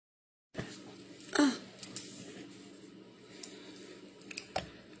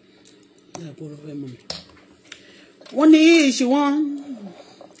kóró fẹ́ mọ́ mi. Wọ́n ní iṣu wọn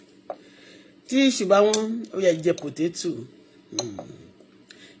tí iṣu bá wọn ó yẹ jẹ potato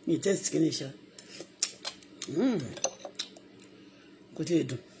mi test kí ni ṣá kò tí ì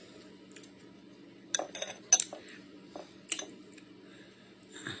dùn.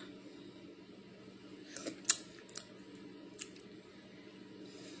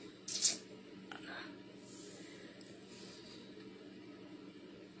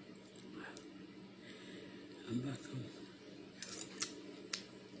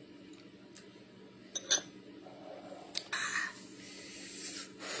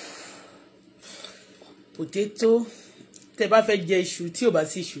 Potato tẹ́ bá fẹ́ jẹ iṣu tí ò bá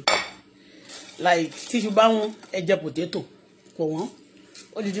sí iṣu like tí iṣu bá wọn ẹ jẹ potato kò wọ́n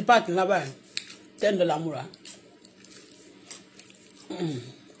ó di di páàkì ńlá báyìí $10 múra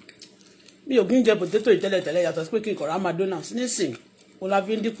mi ò kí ń jẹ potato ìtẹ́lẹ̀tẹ́lẹ̀ yàtọ̀ sí pé kí n kọ̀ra McDonald's nísìnyí ó la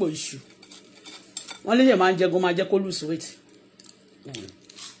fi ń dípò iṣu wọ́n lè yẹ máa ń jẹ gan máa jẹ́ kó lose weight.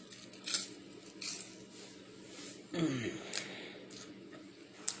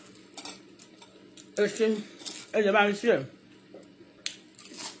 Ẹ bá ń ṣe ẹ̀.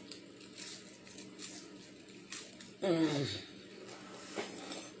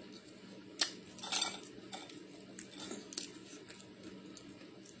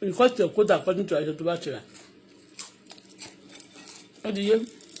 Because the code according to àìsàn tó bá ṣe rà. Ó di yé.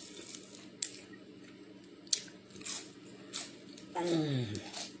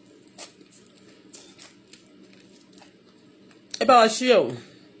 Ẹ bá wa ṣí ẹ̀ o.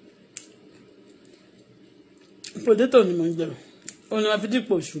 Potato ni mo ń jẹ o ní wọ́n fi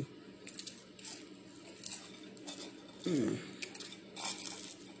dípò iṣu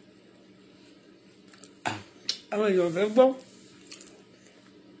àwọn èèyàn fẹ́ gbọ́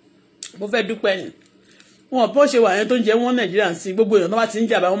mo fẹ́ dúpẹ́ ni wọn bó ṣe wà yẹn tó ń jẹ wọn Nàìjíríà sí gbogbo èèyàn tó bá ti ń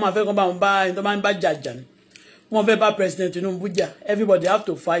jà bá wọn máa fẹ́ kán bá wọn bá ẹni tó bá ń bá jàjà ni wọn fẹ́ bá President Tinubu jà everybody have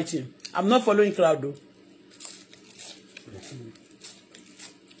to fight him. I'm not following crowd o.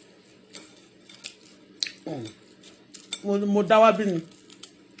 Mo dá wá bí ni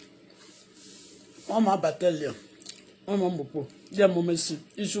wọ́n máa bàtẹ́lẹ̀ wọ́n máa mọ̀ pọ̀ jẹ́ mo mẹ́sì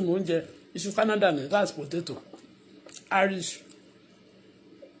iṣu mò ń jẹ iṣu Canada ni that's potato Irish.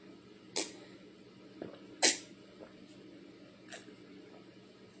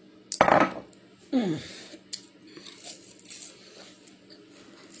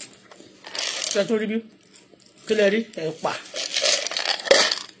 Ṣé tó rí bí kílẹ̀ rí ẹ̀pà.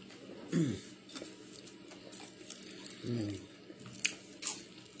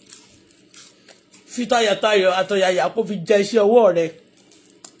 Fi tayọ̀tayọ̀ àtọ̀yàyà kó fi jẹ iṣẹ́ ọwọ́ rẹ̀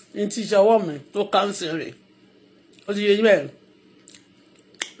ní ti iṣẹ́ ọwọ́ mi tó káńsì rẹ̀ ó ti yẹ bẹ́ẹ̀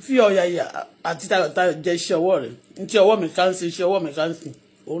fi ọ̀yàyà àti tayọ̀tayọ̀ jẹ iṣẹ́ ọwọ́ rẹ̀ ní ti ọwọ́ mi káńsì iṣẹ́ ọwọ́ mi káńsì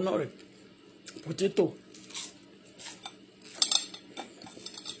òun náà rẹ̀ potato.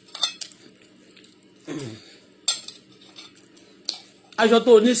 Aṣọ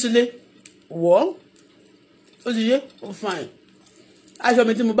tó o ní sílé wọ̀ ó ti yẹ ó fine aṣọ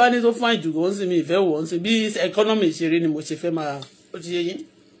mi tí mo bá ní tó fine jù kò ń sin mi ìfẹ́ wọ̀ ń sin bí economy ṣe rí ni mo ṣe fẹ́ máa ó ti yẹ yín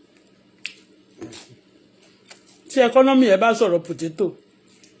tí economy ẹ bá sọ̀rọ̀ potato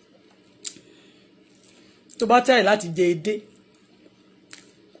tó bá tẹ̀lé láti jẹ edé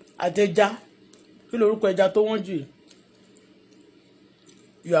àtẹja kí lorúkọ ẹja tó wọ́n jù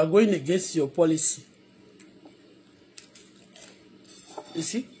you are going against your policy you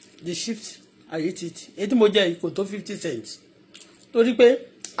see the shift I eat it èyí mo jẹ kò tó 50 cents torí pé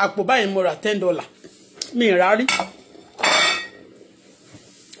àpò báyìí mo ra $10 mi ì rárí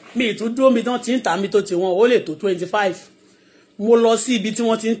mi ì tún dúró mi tán ti ń ta mi tó ti wọn ó lè tó 25 mo lọ sí ibi tí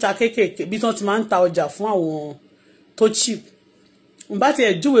wọ́n ti ń ta kéékèèké bí wọ́n ti máa ń ta ọjà fún àwọn tó cheap n bá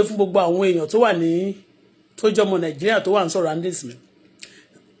tiẹ̀ júwe fún gbogbo àwọn èèyàn tó wà ní tó jọmọ Nàìjíríà tó wà ní surroundings mi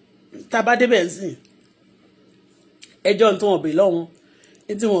tá a bá débẹ̀ sí ẹjọ́ tó wọ́n bè lọ́wọ́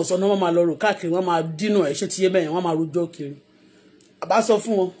ní tí wọ́n sọ náà wọ́n máa lọ rò káàkiri wọ́n máa dínà ẹ̀ ṣé ti yé bẹ́ẹ̀ wọ́n máa rojọ́ kiri àbá sọ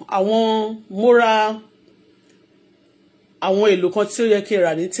fún wọn àwọn móra àwọn èlò kan tí ó yẹ kí n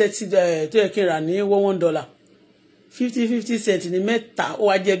rà ní $30 tó yẹ kí n rà ní $1 50 cents ní mẹ́ta ó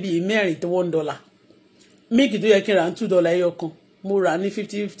wá jẹ́ bíi mẹ́rin tó $1 mílìkì tó yẹ kí n rà ní $2 ẹyọ kan mo rà ní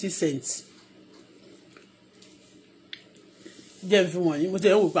 50 cents jẹ́ n fi wọ̀nyí mo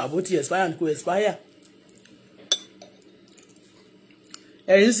tẹ̀ ń wò pé àbó ti expire and kò expire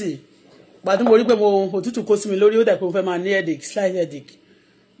ẹ̀rín sì gbàtí mo rí pé mo òtútù kó sí mi lórí ó dà pé mo fẹ́ máa ní headache slight headache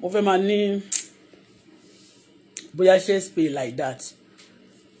mo fẹ́ máa ní bóyá chest pain like that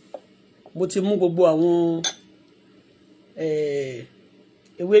mo ti mú gbogbo àwọn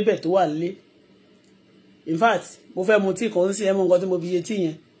ewébẹ̀ tó wà nílé in fact mo fẹ́ mu tí kan sí ẹmọ nǹkan tí mo fi ṣe tí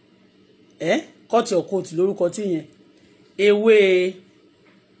yẹn cut your coat lórúkọ tí yẹn ewé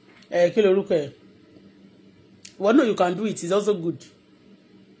kí lórúkọ ẹ̀ well no you can do it, it's also good.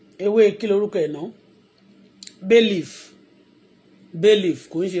 Ewé kí lórúkọ ẹ̀ náà bay leaf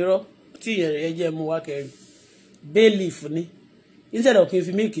kò ń ṣe rọ́ tí ìyẹn rẹ̀ jẹ́ mu wá kẹrin bay leaf ni instead of kí n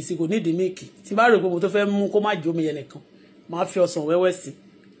fi míìkì sí kò nídìí míìkì tí bá rò pé mo tó fẹ́ mú kó má jómi yẹn nìkan máa fi ọsàn wẹ́wẹ́ sí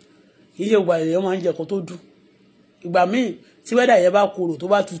kì í ṣe ìgbà èèyàn máa ń jẹ nǹkan tó dùn ìgbà míì tí wẹ́dà yẹn bá korò tó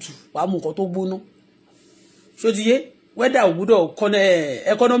bá tutù wàá mú nǹkan tó gbóná ṣó ti yé wẹ́dà ò gbúdọ̀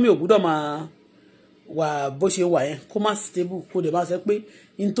ẹkọ́nọ́mì ò gbúdọ̀ máa wà bó ṣe wà yẹn kó má stable kó dẹ̀ máa sọ pé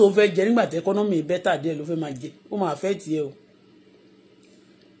n tó fẹ́ jẹ nígbà tí ẹkọ́nọ́mì bẹ́tà díẹ̀ ló fẹ́ máa jẹ ó máa fẹ́ tiẹ̀ o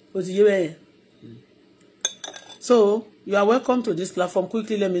ó ti yé bẹ́ẹ̀. So you are welcome to this platform.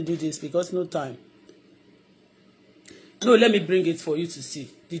 Quickly let me do this because no time. No, let me bring it for you to see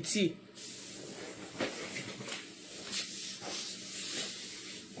the tea.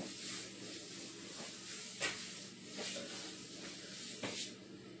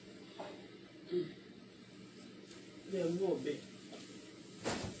 There are more bed.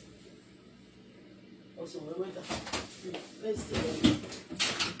 Also, let's see.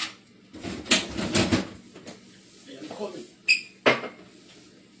 I am coming.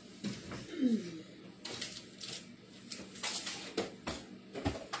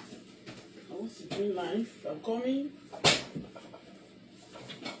 I want to bring life. I'm coming.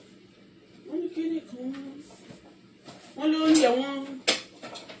 When you kill it, come on. One only one.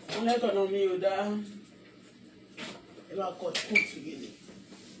 One economy with that. About cut food together.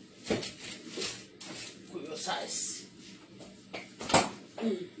 With your size.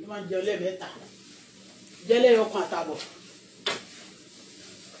 You want jelly better. Jelly your quantable.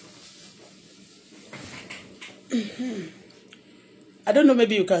 I don't know,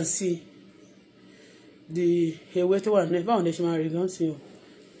 maybe you can see the way to one foundation I don't see.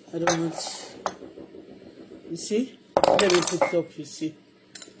 I don't want. You see? Let me put it up, you see.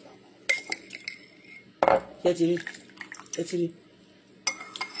 Get it. Actually,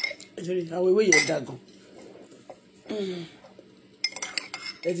 àwọn ewé yẹn dàgàn.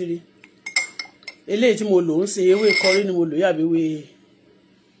 Actually, eléyìí tí mo lò ń ṣe ewé kọrí ni mo lò yàbí ewé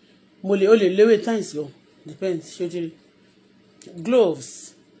mo lè ó lè léwé times lọ depends ṣojúrí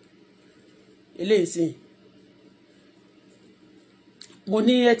gloves eléyìí sì mo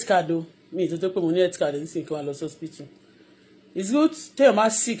ní health card o mi tó tó pé mo ní health card nísìnyí kí wọ́n lọ sí hospital. It's good téèyàn bá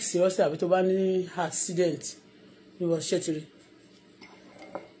sick seriously àbí tó bá ní accident ìwọ ṣẹ́tìrì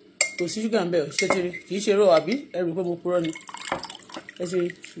kò sí ṣúgà ń bẹ̀ ṣẹ́tìrì kì í ṣe rọ àbí ẹrù pé mo purọ́ ni ẹ̀ṣẹ̀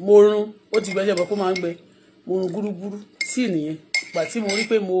mo rún ó ti gbẹ́sẹ̀ bọ̀ kó máa ń gbẹ mo rún gúrúgúrú tíì nìyẹn ìgbà tí mo rí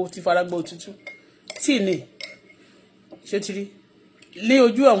pé mo ti fara gbọ́ òtútù tíì nì ṣẹ́tìrì lé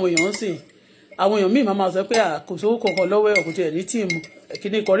ojú àwọn èèyàn ń sìn àwọn èèyàn míì máa sọ pé kò sówó kankan lọ́wọ́ ẹ̀ kò tiẹ̀ ní tíì mu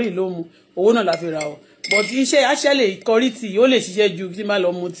kíní kọrí ló mu owó náà la fi ra ọ but iṣẹ́ aṣẹ́lẹ̀ kọrí tíì ó lè ṣiṣẹ́ ju kí n má lọ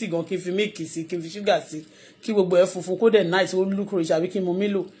mu tíì gan kí n fi míìkì sí kí n fi ṣúgà sí kí gbogbo ẹ funfun kó dẹ̀ nice ó look rich àbí kí n mu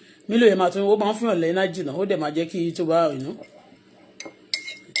mílò yẹn máa tún ó máa ń fún ọ̀lẹ́ energy náà ó dẹ̀ máa jẹ́ kí tó bá you know.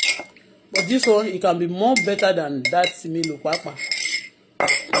 But this one it can be more better than that mílò pàápàá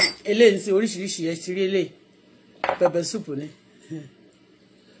eléyìí sí oríṣiríṣi ẹ ti rí eléyìí pepper soup ni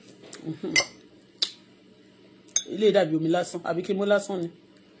eléyìí dàbí omi lásán àbí kí n mú lásán ni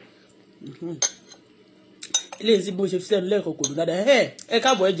eléyìí sí bó ṣe fi sẹ́nu lẹ́ẹ̀kan kò dùn dáadáa ẹ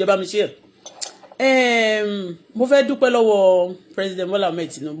káàbọ̀ ẹ jẹ́ bá mi ṣe mo fẹ́ dúpẹ́ lọ́wọ́ President Bola Ahmed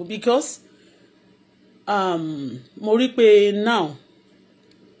Tinubu because mo rí pé now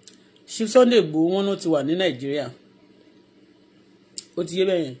Chief Sunday Igboho wọn náà ti wà ní Nàìjíríà ó ti yé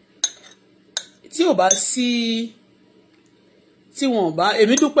bẹ́ẹ̀ yẹn tí ò bá sí tí wọn bá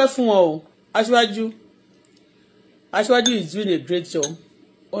èmi dúpẹ́ fún wọn o aṣíwájú is doing a great job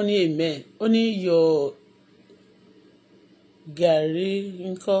ó ní amen ó ní your gàrí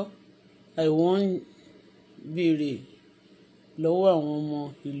ńkọ́ I won't béèrè lọ́wọ́ àwọn ọmọ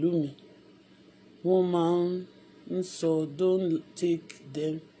ìlú mi wọ́n máa ń sọ don't take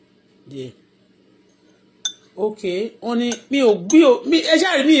them there. Okay wọ́n ní mi ò gbí o mi ẹ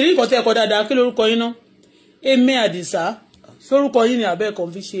ṣáà rí mi ìrí nǹkan tẹ́ ẹ̀kọ́ dáadáa kí lórúkọ yín náà Eme Adisa sórúkọ yín ni abẹ́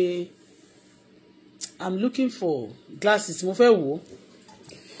kan fi ṣe I'm looking for glasses mo fẹ́ wò ó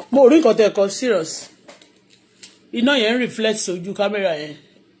mo rí nǹkan tẹ́ ẹ̀kọ́ serious iná yẹn ń reflect sójú kámẹ́rà yẹn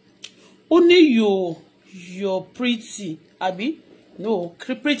ó ní you're pretty àbí no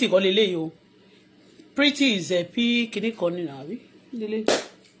pretty kọ́ lélẹ́yìí o pretty is a p kìíní kan nínú àbí lélẹ́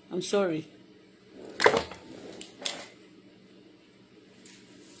I'm sorry.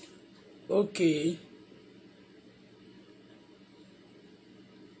 Okay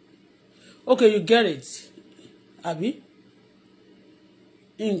you get it àbí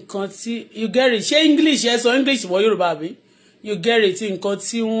nǹkan tí you get it ṣé English ẹ sọ English wọ Yorùbá bí you get it nǹkan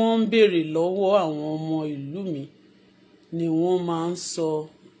tí wọ́n ń béèrè lọ́wọ́ àwọn ọmọ ìlú mi ni wọ́n máa ń sọ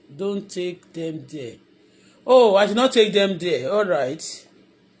don't take them there. Oh, I should not take them there. All right.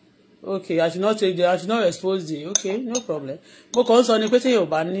 Okay, I should not take them. I should not expose them. Okay, no problem. Mo kàn sọ ni pé tí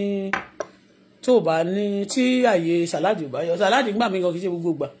tó bá ní tí àyè salad bá yọ salad gbà mí gan kì í ṣe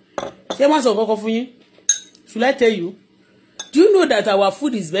gbogbo gbà. Ṣé má sọ kọ́kọ́ fún yín? Should I tell you? Do you know that our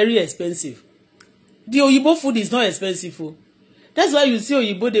food is very expensive? The Oyibo food is not expensive. Oh. That's why you see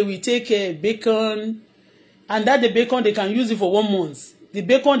Oyibo, they will take bacon, and that the bacon, they can use it for 1 month. The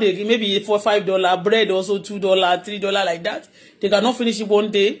bacon, they maybe for $5, bread also $2, $3 like that. They cannot finish it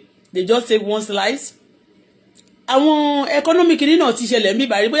one day. They just take one slice. Àwọn economic ni náà ti ṣẹlẹ̀ mi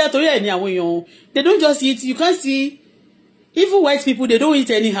bari bóyá torí ẹ̀ ni àwọn èèyàn. They don't just eat. You can't see. Even white people, they don't eat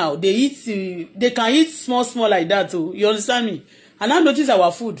anyhow. They eat. They can eat small like that too. You understand me? And I notice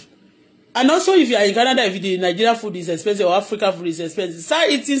our food. And also, if you are in Canada, if the Nigerian food is expensive or African food is expensive, start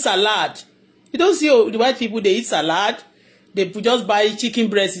eating salad. You don't see the white people, they eat salad. They just buy chicken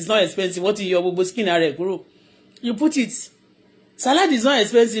breast. It's not expensive. What is your skin are grow? You put it. Salad is not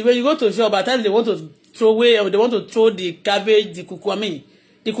expensive. When you go to a shop, at times they want to throw away, or they want to throw the cabbage, the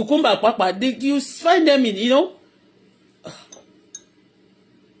cucumber, papa. You find them in, you know,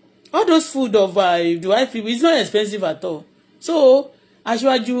 all those food of the white people. It's not expensive at all. So,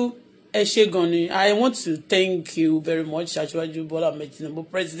 Asiwaju Eshegoni, I want to thank you very much, Asiwaju Bola Tinubu,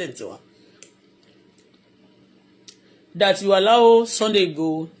 President, that you allow Sunday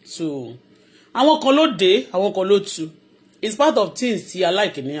Igboho to. Àwọn kan ló dé, àwọn kan ló tú. It's part of things tí I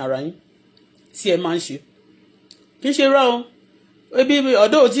like ní ara yín, tí ẹ máa ń ṣe. Kì í ṣe rá o. Ebi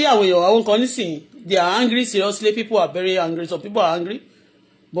ọ̀dọ̀ tí àwọn kan nísìnyí, they are angry seriously. People are very angry. Some people are angry.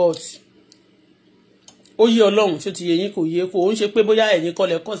 But ó yé Ọlọ́run ṣó ti yé yín kò yé kó ń ṣe pé bóyá ẹ̀yin kọ́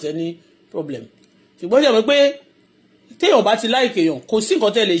lẹ cause any problem. Ṣùgbọ́n ṣe mọ̀ pé téèyàn bá ti like èèyàn kò sí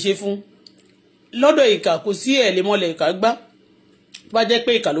nǹkan tẹ́ lè ṣe fún. Lọ́dọ̀ ìkà kò sí ẹ̀ lè mọ́lẹ̀ ìkà gbá. Tó bá jẹ́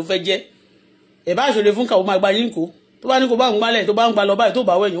pé ìkà ló fẹ́ jẹ́. Ẹ bá ṣòro fún kàwọ́ máa gba yín kó. Tó bá ní kó bá ń gbálẹ̀ tó bá ń gbá lọ báyìí tó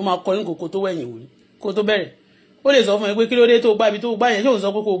bá wẹ̀yìn ó máa kọ yín kó tó wẹ̀yìn wò ní kó tó bẹ̀rẹ̀. Ó lè sọ fún ẹ pé kí ló dé tó gbá ibi tó gbá yẹn ṣé òun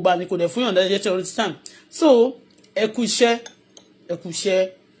sọ pé kó gbá ni kò dẹ̀ fún yàn dájẹ́ tí ọ̀rọ̀ ti tàn. So ẹ kú iṣẹ́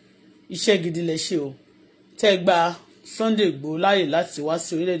iṣẹ́ gidi lẹ ṣe o. Tẹ́ gba Sunday Igboho láàyè láti wá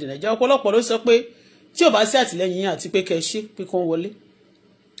sí orílẹ̀-èdè Nàìjíríà. Ọ̀pọ̀lọpọ̀ ló sọ pé tí ò bá sí àtìlẹ́yìn àti pé kẹ́ ṣe pé kán wọlé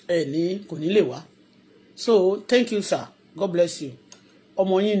ẹ ní kò ní lè wá. So thank you sir, God bless you.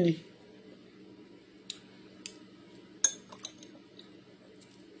 Ọmọ yín ni.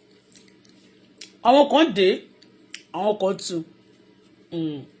 Àwọn kan dé àwọn kan tú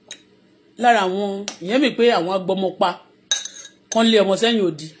lára àwọn ìyẹn mi pé àwọn agbọmọpa kan lé ọmọ sẹ́yìn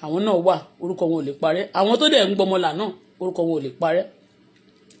òdì àwọn náà wà orúkọ wọn ò lè parẹ́ àwọn tó dẹ̀ ń gbọmọlà náà orúkọ wọn ò lè parẹ́.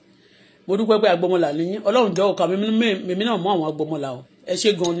 Mo dúpẹ́ pé agbọmọlà ni yín Ọlọ́run jọ̀ọ́ ká mímí náà mọ́ àwọn agbọmọlà o. Ẹ ṣé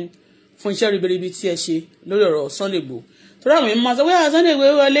gan ni fún iṣẹ́ ribiribi tí ẹ ṣe lórí ọ̀rọ̀ Sunday Igboho. Torí àwọn èèyàn máa sọ pé Sunday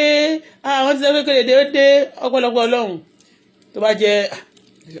Igboho wọlé àwọn ti sọ pé kéde dé ọpẹ́lọpẹ́ Ọlọ́run tó bá jẹ́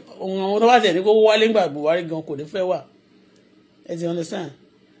ohun tó bá tẹ̀ ní kó wálé ńgbà Buhari gan kò ní fẹ́ wà. Ẹ ti understand?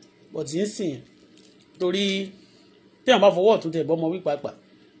 But yín sìn torí tí àwọn bá fọwọ́ ọ̀tún tẹ̀ bọ́mọ wí pàápàá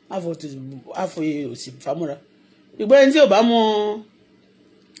àfọ òsì fàmúra. Ìgbà ẹni tí ò bá mọ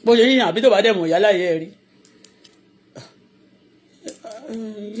bó ṣe yíyan àbí tó bá dẹ̀ mọ̀ yálà yẹ rí.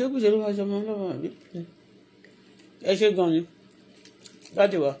 Ìṣekúṣe ló máa ṣọmọ lọ́wọ́ àbí. Ẹ ṣé gan ni.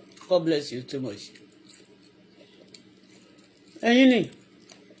 Láti wá, God bless you too much. Ẹ̀yin ni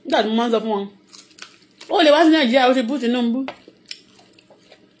nígbà tí mo máa ń sọ fún wọn ó lè wá sí Nàìjíríà ó ti bú Tinubu.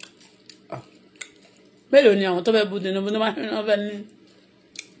 Mélòó ni àwọn tó fẹ́ bú Tinubu tó máa ń fẹ́ ní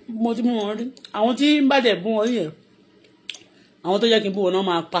mo ti mú wọn rí àwọn tí ń bá tẹ̀ bú wọn rí yẹn àwọn tó jẹ́ kí n bú wọn náà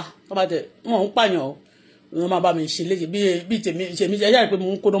máa pa tó bá tẹ̀ wọn ń pààyàn o wọn máa bá mi ṣe léṣe bí tèmi ṣe yára pé mo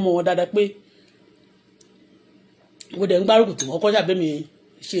ń kó mọ́ wọn dáadáa pé mo dẹ̀ ń gbárùkù tí wọ́n kọ́ ṣàbẹ́ mi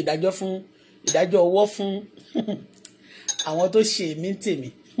ṣe ìdájọ́ ọwọ́ fún àwọn tó ṣe mí tèmi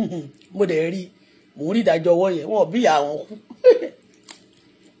mo dẹ̀ rí mò ń rí ìdájọ́ ọwọ́ yẹn wọ́n bí àwọn kú.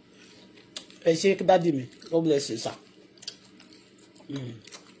 Ẹ ṣé dádì mi God bless you sir.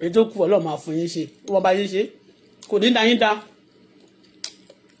 Ètò kù Ọlọ́run máa fún yín ṣe wọ́n bá yín ṣe kò ní dá yín dá.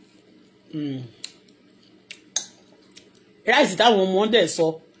 Ráìsì táwọn ọmọ dẹ̀ sọ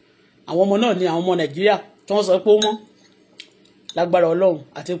àwọn ọmọ náà ni àwọn ọmọ Nàìjíríà tí wọ́n sọ pé ó mọ́ lágbára Ọlọ́run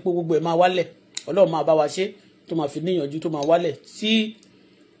àti pé gbogbo ẹ̀ máa wálẹ̀ Ọlọ́run máa bá wa ṣe tó máa fi níyànjú tó máa wálẹ̀ tí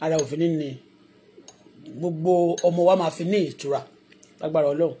ara òfin ní gbogbo ọmọ wa máa fi ní ìtura lágbára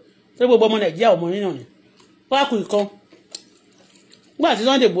Ọlọ́run tí gbogbo ọmọ Nàìjíríà ọmọ yín náà ni wá kú ìkan nígbà tí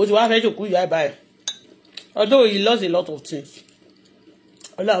Sunday Igboho ti wá fẹ́ jòkú ìyá ìbá ẹ̀ although he lost a lot of things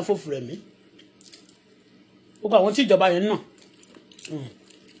Ọlọ́run fòfò rẹ̀ mí gbogbo àwọn tí ìjọba yẹn náà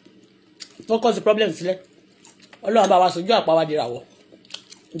tó kọ́ sí problem sílẹ̀ Ọlọ́run bá wa sojú àpáwádìí ràwọ̀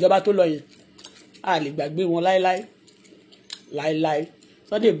ìjọba tó lọ yẹn a lè gbàgbé wọn láéláé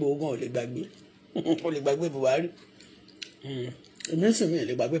Sunday Igboho gan ò lè gbàgbé ò lè gbàgbé Buhari èmi sì mi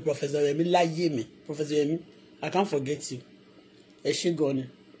lè gbàgbé Professor Yemi láyé mi Professor Yemi I can't forget you ẹ ṣé gan ni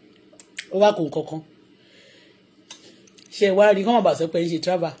ó wá kó nǹkankan ṣe wá rí kọ́ mọ̀ bá sọ pé ń ṣe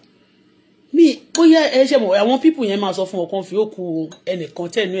travel mi bóyá ẹ ṣe mọ̀ àwọn people yẹn máa sọ fún ọkàn fi ó ku ẹnìkan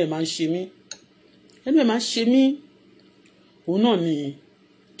tẹ́nu ẹ̀ máa ń ṣe mí ẹnu ẹ̀ máa ń ṣe mí òun náà ni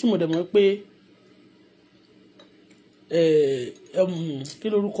tí mo dẹ̀ mọ̀ pé kí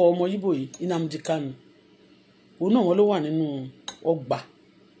lórúkọ ọmọ Yíbò yìí Nnamdi Kanu òun náà wọn ló wà nínú ọgbà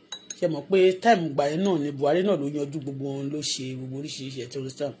ṣe mọ̀ pé táìmù gbà yẹn náà ni Buhari náà ló yanjú gbogbo wọn ló ṣe gbogbo oríṣiríṣi ẹ̀ tó ń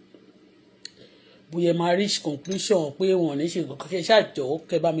sàn bóyá máa reach conclusion pé wọn ò ní ṣe nǹkan kí ẹ ṣàjọ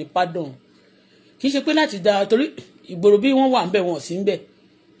kẹ bá mi pardon kì í ṣe pé láti da torí ìgboro bí wọ́n wà ń bẹ̀ wọ́n sí ń bẹ̀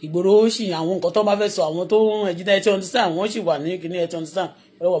ìgboro ó sì àwọn nǹkan tó bá fẹ́ sọ àwọn tó ń ẹ̀jídá ẹ̀ tí wọ́n ti sàn wọ́n sì wà ní kíní ẹ̀ tí wọ́n ti sàn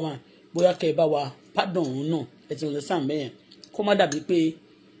ọlọ́wọ́ máa bóyá kẹ bá wa pardon òun náà ẹ̀ tí wọ́n ti sàn bẹ́yẹn kó má dàbí pé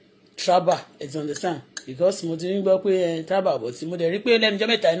traba ẹ̀ tí wọ́n ti sàn because mo ti ń gbọ́ pé traba bọ̀ tí mo dẹ̀ rí pé lẹ́nu jẹ́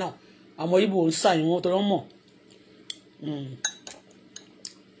mẹ́ta náà àwọn Ìgbò ń sàn wọn tó rán mọ̀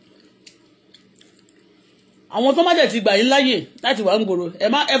àwọn tó má dẹ̀ ti gbà yín láyè láti wà ń gbòòrò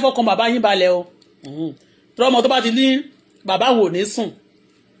ẹ fọkàn bàbá yín balẹ̀ o tó ọmọ tó bá ti ní bàbá wọn ò ní sùn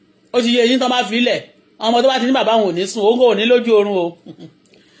ó ti yẹ yín tó má fi ilẹ̀ ọmọ tó bá ti ní bàbá wọn ò ní sùn òun kò ní lójú oorun o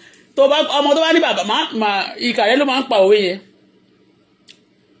ọmọ tó bá ní bàbá ìkà rẹ ló máa ń pa òwe yẹn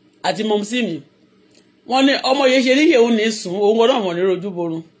àti mọ̀mùsí mi wọ́n ní ọmọ yẹn ṣe níyẹ̀ òun ní sùn òun gbọ́dọ̀ wọ̀n ní rojú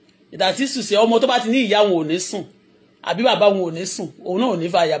borun ìdàtí sùsẹ̀ ọmọ tó bá ti ní ìyá wọn ò ní sùn àbí bàbá wọn ò ní sùn òun náà ò ní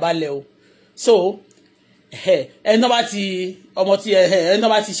fa àyàbálẹ̀ o so ẹni tó bá ti ọmọ tí ẹni tó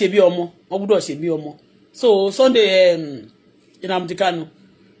bá ti ṣe bí ọmọ wọn gbọ́dọ̀ ṣe bí ọmọ so Sunday Nnamdi Kanu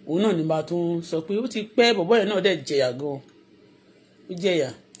òun náà ní bá tún sọ pé ó ti pẹ́ bọ̀bọ́ yẹn náà dẹ̀ jẹ̀yà gan ó jẹ̀yà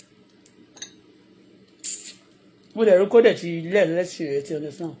mo dẹ̀ rí kó dẹ̀ ti lẹ́ẹ̀lẹ́sìn rẹ̀ ti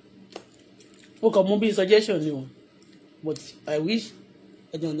understand ó kàn mú bí suggestion ni o but I wish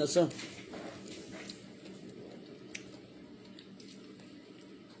I don't understand.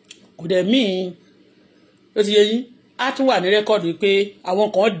 kò dẹ̀ míì ó ti yẹ yín á tún wà ní rẹ́kọ̀dù pé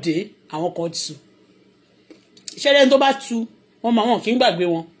àwọn kan dé àwọn kan tu iṣẹ́ lẹ́nu tó bá tu wọ́n máa wọn kì í gbàgbé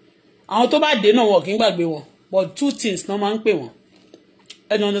wọn àwọn tó bá dé náà wọn kì í gbàgbé wọn but two things náà máa ń pè wọ́n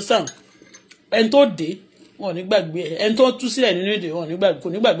ẹni understand ẹni tó dé wọn ò ní gbàgbé ẹni tó tú sílẹ̀ nínú èdè wọn kò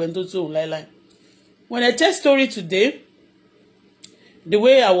ní gbàgbé ẹni tó tú òun láéláé. When I tell story today the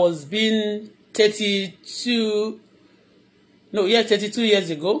way I was being 32 years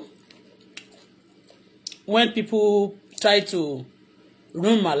ago when people try to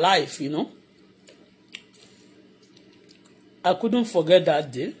ruin my life, I couldn't forget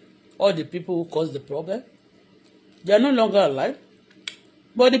that day. All the people who caused the problem, they are no longer alive.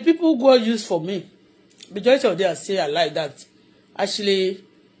 But the people God used for me, majority of them are still alive. That actually,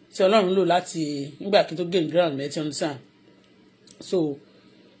 tí Ọlọ́run lò láti nígbà kí n tó gain ground mẹ́tí ọ̀nà sàn. So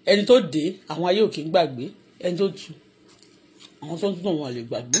ẹni tó dé àwọn ayé òkè ń gbàgbé ẹni tó tu àwọn tó ń tún wọn lè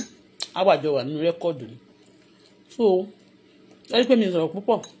gbàgbé àwàjọ wà nínú rẹ́kọ̀dù ni. So ẹni pé mi sọ̀rọ̀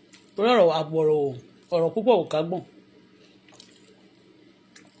púpọ̀ torí ọ̀rọ̀ púpọ̀ ò kágbọ̀n.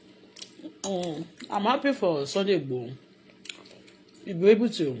 I'm happy for Sunday Igboho. You'll be able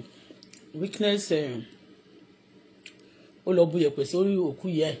to witness ó lọ bu yẹ̀pẹ̀ sórí òkú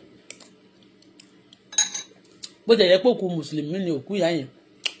ìyá ẹ̀ bó jẹ́ pé òkú mùsùlùmí ni òkú ìyá yẹn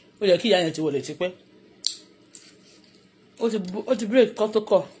ó yẹ kí ìyá yẹn ti wọlé tipẹ́ ó ti break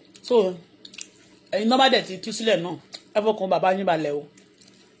protocol so ẹ̀yin náà bá dẹ̀ ti tú sílẹ̀ náà ẹ fọkàn bàbá yín balẹ̀ o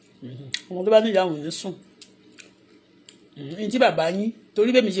ọmọ tó bá ní ìyá òun ní sùn ní tí bàbá yín torí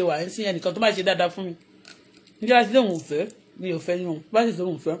bẹ́ẹ̀ mi ṣe wà ń sí ẹnìkan tó má ṣe dáadáa fún mi nígbà tí lóun ò fẹ́ mi ò fẹ́ yàn bá sì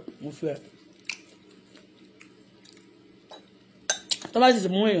lóun fẹ́ mo fẹ́ tó bá sì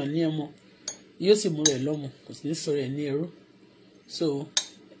mú èèyàn ní ẹmọ yóò sì mú rẹ̀ lọ́mọ kò sì ní sọ rẹ̀ ní ẹrú so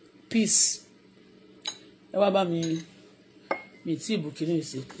peace ẹ wá bá mi tí ìbùkínì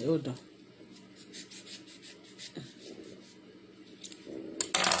sí ẹ ó dán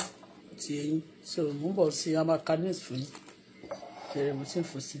ti ẹyin so mú bọ̀ sí amacanis fún bẹ̀rẹ̀ mo ti ń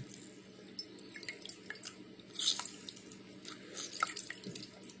fò sí.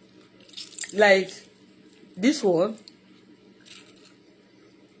 Like this one,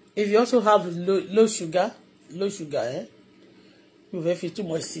 if you also have low sugar, you fẹ́ fi too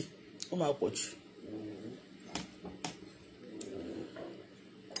much sí ó máa pọ̀ jù.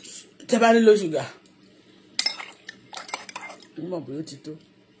 Tẹ́ bá ní low sugar mọ̀ bóyá ó ti tó.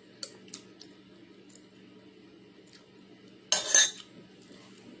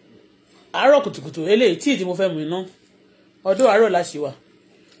 Àárọ̀ kùtùkùtù eléyìí tí mo fẹ́ mú iná ọdún àárọ̀ la ṣì wà.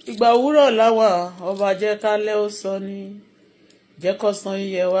 Ìgbà òwúrọ̀ láwà ọba jẹ́ kálẹ̀ ó sọ ní jẹ́ kó san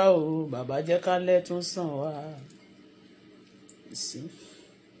iye wa o bàbá jẹ́ kálẹ̀ tún sàn wá. See?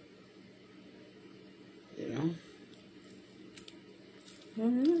 Yeah.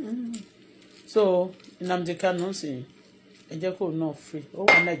 So Nnamdi Kanu sí ẹ jẹ́ kó náà free ó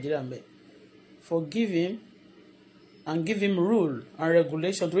wà Nàìjíríà mbẹ forgive him and give him rule and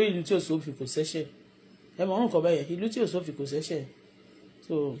regulation torí ìlú tí ò sófin kò ṣẹ̀ṣẹ̀ ẹ mọ̀ nǹkan bẹ́ẹ̀ ìlú tí ò sófin kò ṣẹ̀ṣẹ̀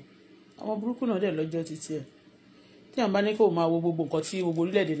so àwọn burúkú náà dẹ̀ lọ́jọ́ títí ẹ̀ tí àwọn bá ní kó máa wo gbogbo nǹkan tí gbogbo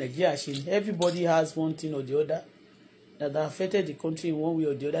orílẹ̀-èdè Nàìjíríà ṣe ni everybody has one thing or the other that affected the country in one way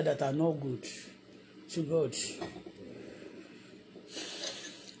or the other that are not good to God.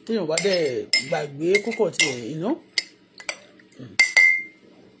 Téèyàn bá dẹ̀ gbàgbé kókò tí ẹ̀ iná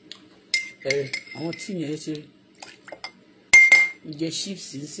àwọn tí yẹn ṣe jẹ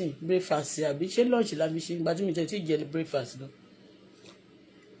chips nsìn breakfast àbí ṣé lunch la fi ṣe nígbà tí mi tẹ̀ tí jẹ breakfast lọ.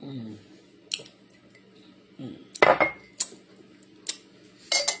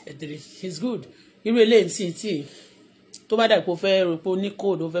 It's good irú eléyìí nsìn tí tó bá dàgbò fẹ́ rò pé ó ní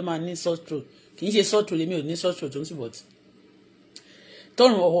cold ó fẹ́ máa ní sore throat kì í ṣe sore throat lèmi ò ní sore throat tó ń sì bọ̀tì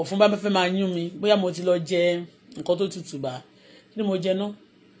tọrùn ọ̀wọ̀ fún bá fẹ́ máa yún mi bóyá mo ti lọ jẹ nǹkan tó tutù bá ní mo jẹ náà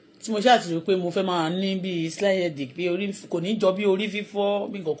tí mo ṣáà ti rò pé mo fẹ́ máa ní bíi slight headache pé orí kò ní jọ bí orí fífọ́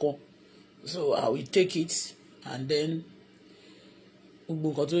bí nǹkankan so I will take it and then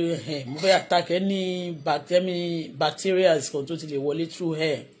gbogbo nǹkan tó mo fẹ́ attack any bacteria kan tó ti lè wọlé through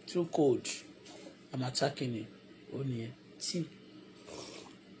hair through cold I'm attacking it ó nìyẹn tí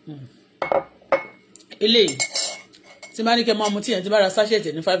eléyìí tí bá ní kí n máa mú tí yẹn tí bá ra sachet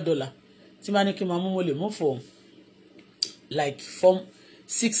ní $5 tí bá ní kí n máa mú mo lè mú for like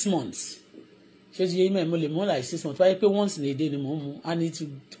 6 months ṣé ti yé mi mo lè mú like 6 months wáyé pé once in a day ni mo mú and it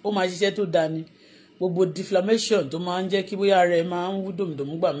ó máa ṣiṣẹ́ tó dáa ni gbogbo deflammation tó máa ń jẹ́ kí bóyá rẹ̀ máa ń wú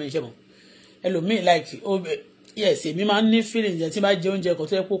dòmùdòmù gbà mí ṣe mọ́ ẹlòmíì like yes èmi máa ń ní feeling yẹn tí bá jẹ oúnjẹ kan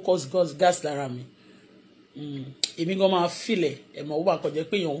tó yẹ kó cause gas lára mi èmi gan máa fìlẹ̀ ẹ̀mọ̀ ó bá kọjá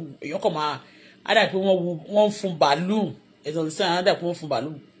pé èèyàn kàn máa ádà pé wọ́n ń fún bàálù ẹ̀sán sí àwọn ádà pé wọ́n ń fún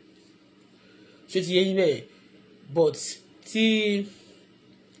bàálù ṣé ti yé yín bẹ́ẹ̀ but tí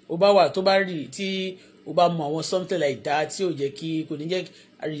o bá wà tó bá rí tí o bá mọ àwọn something like that tí ò jẹ́ kí kò ní jẹ́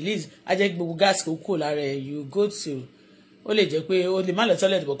release á jẹ́ gbogbo gas kó kúrò lára ẹ̀ you go to ó lè jẹ́ pé o lè má lọ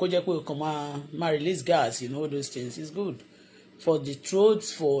toilet but kó jẹ́ pé o kàn máa release gas all those things is good for the throat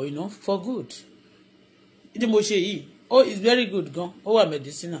for for good ìdí mo ṣe yìí it's very good gan ó wà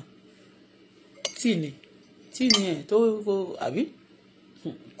medicinal tíì ni ẹ̀ tó àbí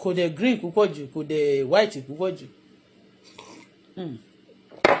kò dẹ̀ green púpọ̀ jù kò dẹ̀ white púpọ̀ jù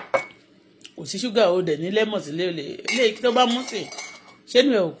kò sí ṣúgà ó dẹ̀ ní lemon sí lé kí tó bá mú sí ṣé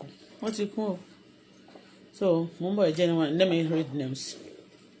nu ẹ̀ òkú wọ́n ti kún o so mo ń bọ̀ ẹ̀ jẹ́ ni one let me read names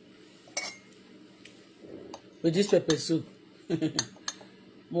with this pepper soup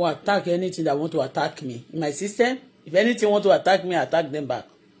mo attack anything that want to attack me in my system if anything want to attack me I attack them back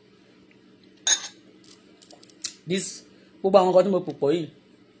this gbogbo àwọn nǹkan tí mo pò pọ̀ yìí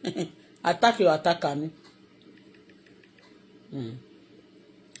attack your attacker ni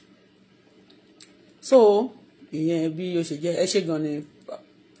so ìyẹn bí ó ṣe jẹ́ ẹ ṣé gan ni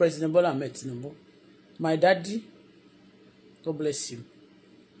President Bola Ahmed Tinubu my daddy God bless you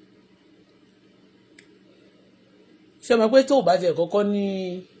ṣe mọ̀ pé tó o bá jẹ́ kọ́kọ́ ní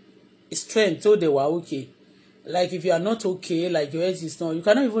strength tó dẹ̀ wá okay like if you are not okay like your health is not you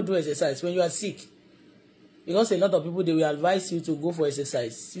cannot even do exercise when you are sick because a lot of people they will advise you to go for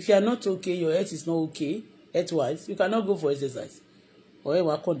exercise if you are not okay your health is not okay health wise you cannot go for exercise or ẹ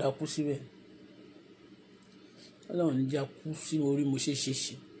wá kàn dákú síbẹ̀ ọlọ́run ní já kú sí orí mo ṣe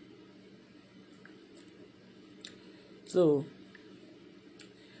so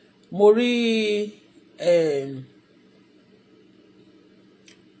mo rí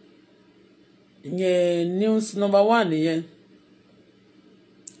ìyẹn news number 1 nìyẹn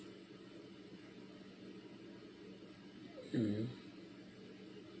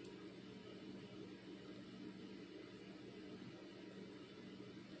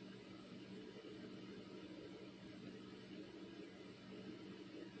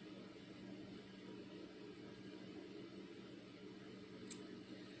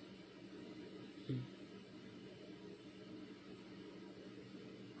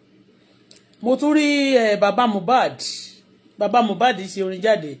mo tún rí bàbá Mohbad ṣe orin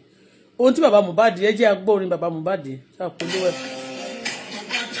jáde ohun tí bàbá Mohbad ẹ jẹ́ agbó orin bàbá Mohbad ṣàpolówó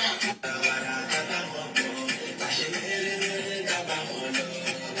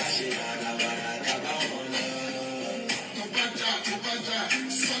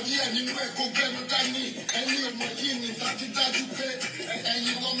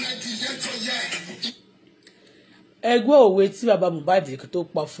ẹgbẹ́ òwe tí bàbá Mohbad tó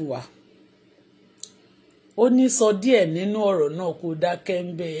pa fún wa ó ní sọ díẹ̀ nínú ọ̀rọ̀ náà kó dákẹ́ ń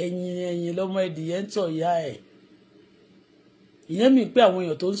bẹ ẹyin lọ́mọ ẹdìyẹ ń tọ̀ ya ẹ̀ ìyẹn mi pé àwọn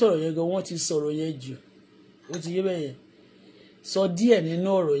èèyàn tó ń sọ̀rọ̀ yẹn gan wọ́n ti sọ̀rọ̀ yẹn jù ó ti yé bẹ́yẹn sọ díẹ̀ nínú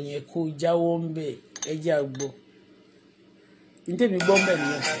ọ̀rọ̀ yẹn kó jáwọ́ ń bẹ ẹjẹ́ àgbọ̀ ní tèmi gbọ́ ń bẹ̀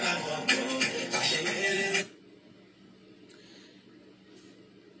nìyẹn.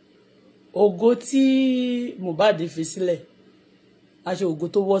 ògo tí Mohbad fi sílẹ̀ aṣọ ògo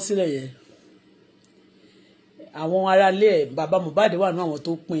tó wọ́ sílẹ̀ yẹn àwọn aráalé ẹ̀ bàbá Mohbad wà nínú àwọn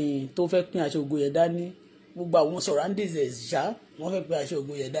tó fẹ́ pín aṣọ ògo yẹn dání gbogbo àwọn surroundings ẹ̀ ṣá wọ́n fẹ́ pín aṣọ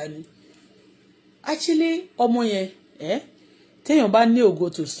ògo yẹn dání actually ọmọ yẹn téèyàn bá ní ògo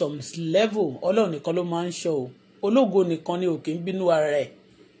to some level Ọlọ́run nìkan ló máa ń ṣọ́ o ológo nìkan ni òkè ń bínú ara ẹ̀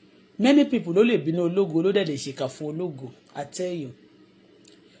many people ló lè bínú ológo ló dẹ̀ lè ṣèkà fún ológo I tell you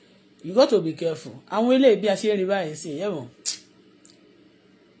you got to be careful àwọn eléyìí bí a ṣe ń rí báyìí sí ẹ̀wọ̀n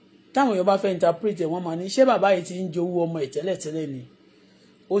táwọn èèyàn bá fẹ́ interpret ẹ̀ wọ́n máa ní ṣé bàbá yìí ti ń jowú ọmọ ẹ̀ tẹ́lẹ̀tẹ́lẹ̀ ni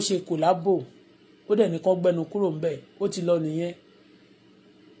ó ṣe kòlábò ó dẹ̀ nìkan gbẹnu kúrò ń bẹ̀ ó ti lọ nìyẹn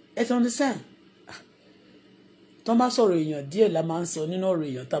ẹ ti understand tọ́ bá sọ̀rọ̀ èèyàn díẹ̀ la máa ń sọ nínú ọ̀rọ̀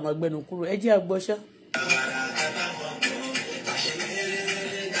èèyàn tá a máa gbẹnu kúrò ẹ jẹ́ àgbọ́ṣá.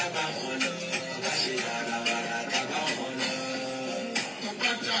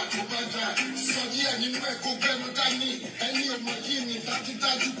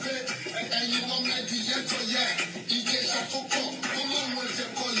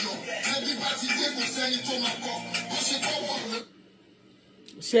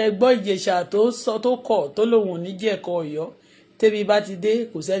 ṣe gbọ́ Ìjẹ̀ṣà tó sọ tó kọ̀ tó lòun ò ní jẹ́ ẹ̀kọ́ Ọ̀yọ́ tẹ́bi bá ti dé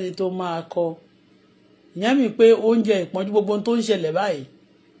kò sẹ́ni tó máa kọ ìyẹn mi pé oúnjẹ ìpọ́njú gbogbo tó ń ṣẹlẹ̀ báyìí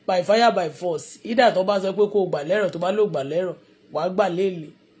by fire by force ìdá tó bá sọ pé kó o gbà lẹ́rọ̀ tó bá lò gbà lẹ́rọ̀ wàá gbà léèlè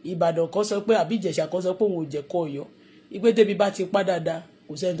Ìbàdàn kan sọ pé àbí Ìjẹ̀ṣà kan sọ pé òun ò jẹ́ ẹ̀kọ́ Ọ̀yọ́ ìpé tẹ́bi bá ti pa dáadáa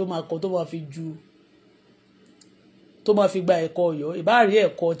kò sẹ́ni tó máa kọ tó máa fi gba ẹ̀kọ́ Ọ̀yọ́ ìbáàrí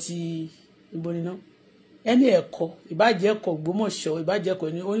ẹ̀kọ́ ti ibo níná ẹni ẹ̀kọ́ ìbàjẹ́ ẹ̀kọ́ Ògbómọ̀ṣọ́ ìbàjẹ́ ẹ̀kọ́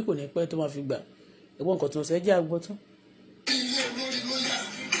ẹni orí kò ní pẹ́ tó máa fi gbà ẹ̀gbọ́n nǹkan tó ń sọ ẹ́ jẹ́ àgbọ̀ tán.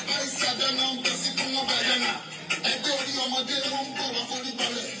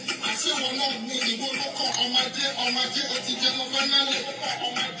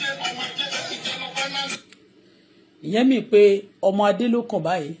 ìyẹn mi pé ọmọ adé ló kàn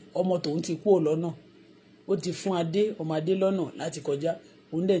báyìí ọmọ tòun ti kú ò lọ́nà ó ti fún adé ọmọ adé lọ́nà láti kọjá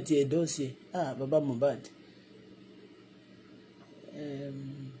òun dẹ̀ ti ẹ̀dọ́ sí ẹ̀ bàbá Mohbad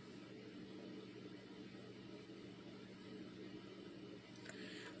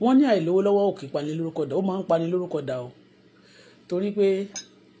wọ́n ní àìlówó lọ́wọ́ òkè pani lórúkọ dà ó máa ń pani lórúkọ dà o torí pé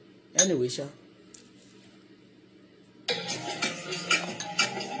anyway ṣá.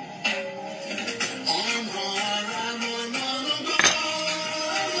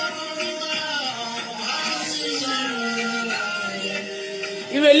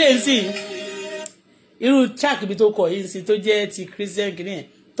 irú eléyìí sì irú chak ibi tó kọ yìí sí tó jẹ́ ti Christian kìnìún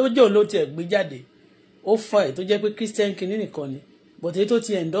tó jẹ́ olóòtú ẹ̀ gbé jáde ó fà ẹ̀ tó jẹ́ pé Christian kìnìún nìkan ni bọ̀tẹ́ tó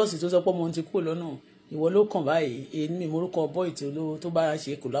ti endorse tó sọ pé ọmọ ti kúrò lọ́nà ìwọ ló kàn báyìí èyí mi morúkọ boy tó bá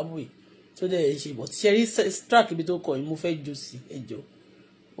ṣe kòlábù yìí tó dẹ̀ ṣe bọ̀ ṣe rí track ibi tó kọ yìí mo fẹ́ jù sí ẹjọ́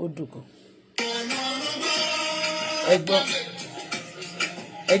ó dùn kan.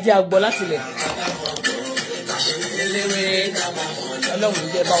 ẹ jẹ́ àgbọ̀ láti lẹ̀ ọlọ́run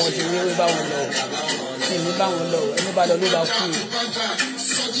jẹ́ báwọn ṣe wéwé báwọn lọ ìní báwọn lọ ẹni bá lọ ló bá kú.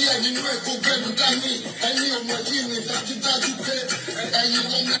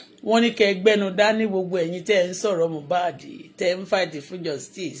 wọ́n ní kẹ́ gbẹ́nu dání gbogbo ẹ̀yin tẹ́ ń sọ̀rọ̀ Mohbad tẹ́ ń fight fún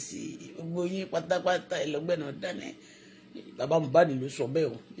justice gbogbo yín pátápátá ẹ̀ lọ́gbẹ́nu dání bàbá Mohbad ló sọ bẹ́ẹ̀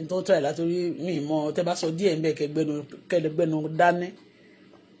o nítorí tó ẹ̀ látòrí mi mọ́ tẹ́ bá sọ díẹ̀ ń bẹ́ẹ̀ kẹ́ gbẹ́nu dání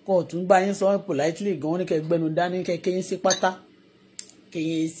kó o tún bá yín sọ politely gan ní kẹ́ gbẹ́nu dání kẹ́ kéyín sí pátá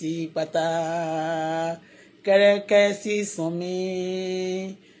kéyín sí pátá kẹ́rẹ́kẹ́ sí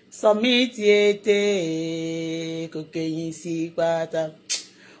sọmí tí ètè kò kéyín sí pátá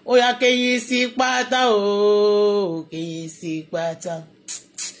ó yá kéyín sí pátá o kéyín sí pátá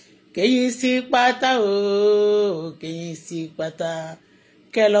kéyín sí pátá o kéyín sí pátá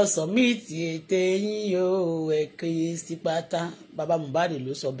kẹ́ lọ sọmí tí ètè yín yóò ẹ kéyín sí pátá bàbá Mohbad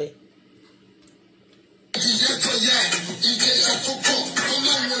ló sọ bẹ́ẹ̀.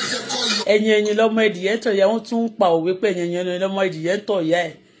 ẹ̀yin lọ́mọ ìdìyẹ tọ̀ ya wọ́n tún ń pa òwe pé ẹ̀yin lọ́mọ ìdìyẹ tọ̀ ya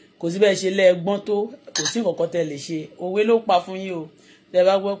ẹ̀ kò sí bẹ́ẹ̀ ṣe lẹ́ẹ̀gbọ́n tó kò sí nǹkan kan tẹ́ lè ṣe òwe ló pa fún yín o tẹ́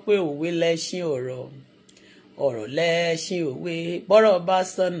bá gbọ́ pé òwe lẹ́ṣin ọ̀rọ̀ lẹ́ṣin òwe bọ́rọ̀ bá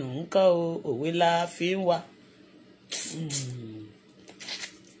sọnù ńkọ́ o òwe la fi ń wá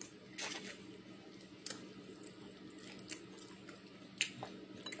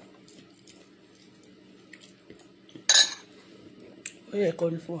ó yẹ kọ́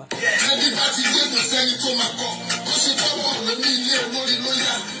ní fún wa. ẹbí bá ti dé kò sẹ́ni tó máa kọ́ ó ṣe tọ́wọ́ lómi ilé olórí ló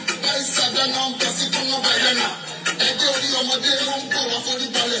yá báyìí sàdánà ń bọ̀ sí kọ́nà bàyẹ̀ náà ẹgbẹ́ orí ọmọdé ló ń bọ̀ wá forí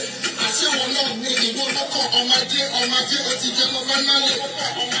balẹ̀ àṣẹ wọn náà ní ìwọ lọ́kàn ọmọdé ó ti jẹ́ lọ́ba nálẹ̀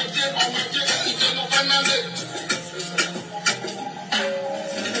ọmọdé ó ti jẹ́ lọ́ba nálẹ̀.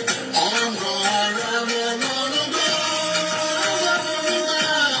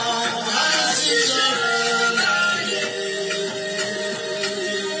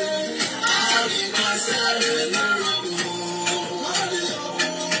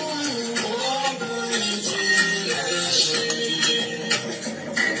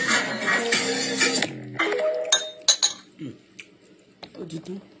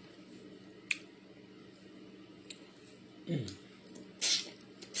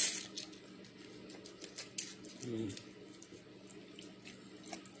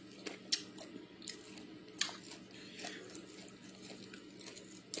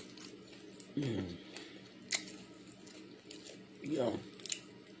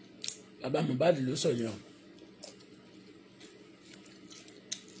 Bàbá Mohbad ló sọ yẹn.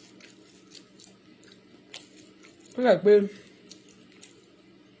 Ó rà pé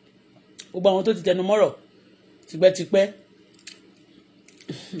gbogbo àwọn tó ti tẹnu mọ́rọ̀ tipẹ́tipẹ́.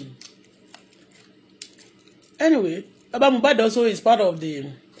 Anyway, Bàbá Mohbad also is part of the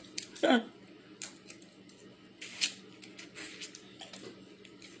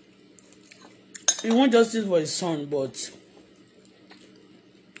he want justice for his son, but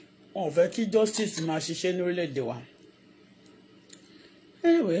wọn ò fẹ́ kí justice máa ṣiṣẹ́ ní orílẹ̀-èdè wa.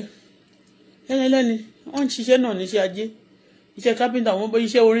 Anyway, ẹlẹ́ni wọ́n ń ṣiṣẹ́ náà níṣẹ́ ajé, iṣẹ́ kápẹ́ńtà wọn bó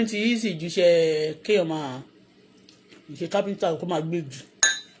iṣẹ́ orin ti yí sì ju iṣẹ́ kéèyàn máa iṣẹ́ kápẹ́ńtà kó máa gbégi.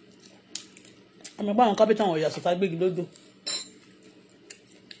 Àmọ́ báwọn kápẹ́ńtà wọn yàtọ̀ tá gbégi lódò.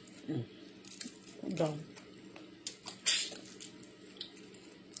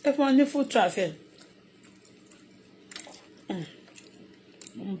 Ẹ fún wọn ní food traffic.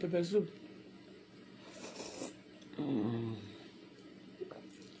 Pepper soup.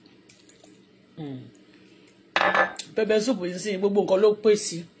 Pepper soup yìí sí gbogbo nǹkan ló pè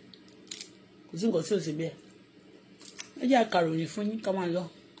sí. Kò sí nǹkan tí ò sí bẹ́ẹ̀. Ẹ jẹ́ àkàròyìn fún yín ká máa lọ.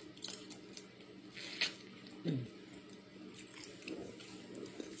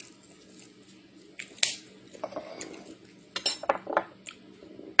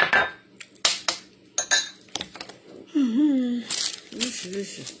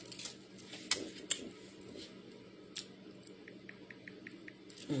 Oríṣiríṣi.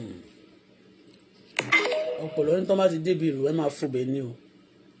 Ọ̀pọ̀lọpọ̀ ní tó bá ti débi ìrù ẹ máa fòbẹ̀ ní o.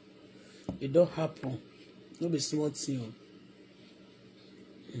 It don't happen. No be small thing o.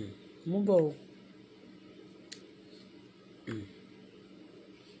 Mú bọ̀ o.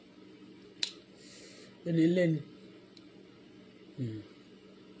 Ẹni lẹ́ni.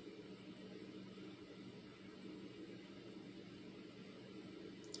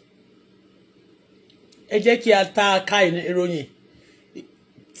 Ẹ jẹ́ kí a ta ká ìròyìn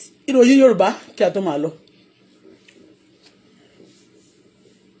Yorùbá kí a tó máa lọ.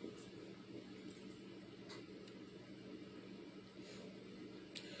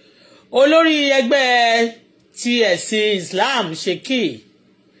 Olórí ẹgbẹ́ ti ẹ̀sìn Islam Sheikh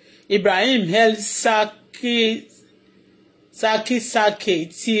Ibrahim El Saki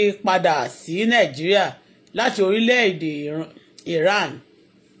ti padà sí Nàìjíríà láti orílẹ̀-èdè Iran.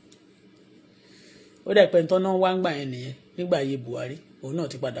 Ó dẹ̀ pẹ́ tán náà wá ń gbà yẹn nìyẹn nígbà ayé Buhari òun náà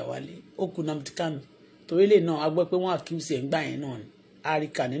ti padà wálé ó kú Nnamdi Kanu torí lè náà a gbọ́ pé wọ́n accuse ẹ̀ ń gbà yẹn náà ni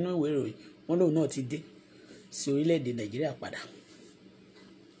àríkà nínú ìwé ìròyìn wọn lòun náà ti dé sí orílẹ̀-èdè Nàìjíríà padà.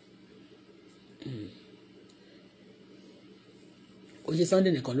 Oyè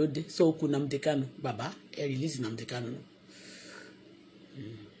Sunday nìkan ló dé so ó kú Nnamdi Kanu bàbá ẹ release Nnamdi Kanu náà.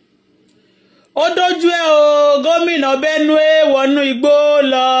 Ó dójú ẹ o gómìnà Benue wọnú igbó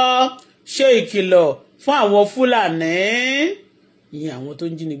lọ ṣe ìkìlọ̀ fún àwọn Fúlàní ìyẹn àwọn tó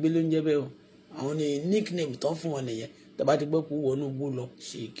ń jínigbé ló ń jẹ́ bẹ́ẹ̀ o àwọn ní nickname tó ń fún wọn nìyẹn tó bá ti gbọ́ pé wọnú igbó lọ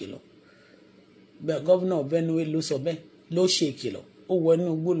ṣe ìkìlọ̀ bẹ́ẹ̀ gómìnà Benue ló sọ bẹ́ẹ̀ ló ṣe ìkìlọ̀ ó wọnú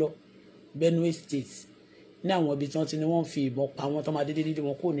igbó lọ Benue State ní àwọn ibi tí wọ́n ti ní wọ́n fi ìbọn pa wọ́n tó máa dédé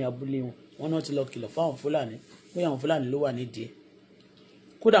wọn kò ní abúlé wọn náà ti lọ kìlọ̀ fáwọn Fúlàní pé àwọn Fúlàní ló wà nídìí ẹ̀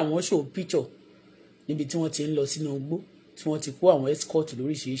kódà wọ́n show picture níbi tí wọ́n ti ń lọ sínú igbó tí wọ́n ti kó àwọn escort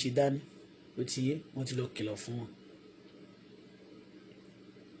lóríṣiríṣi dání ó ti yé wọ́n ti lọ kìlọ̀ fún wọn.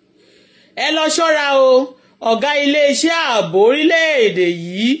 Ẹ lọ ṣọ́ra o ọ̀gá iléeṣẹ́ ààbò orílẹ̀-èdè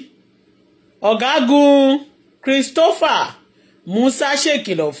yìí ọ̀gágun Christopher Musa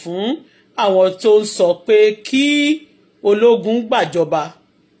ṣèkìlọ̀ fún àwọn tó ń sọ pé kí ológun gbàjọba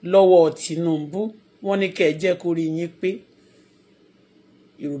lọ́wọ́ Tinubu. Wọ́n ní kẹ́ ẹ jẹ́ kó rí yín pé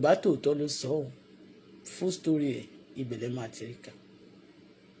Yorùbá tòótọ́ ló sọ ọ́ full story ẹ̀ ìbẹ̀lẹ̀ materika.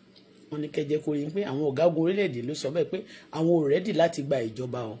 Wọ́n ní kẹ́ ẹ jẹ́ kó rí yín pé àwọn ọ̀gágun orílẹ̀-èdè ló sọ bẹ́ẹ̀ pé àwọn ò rẹ́dì láti gba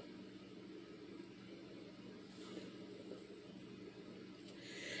ìjọba o.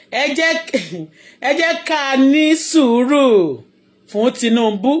 ẹ jẹ́ ká ní sùúrù fún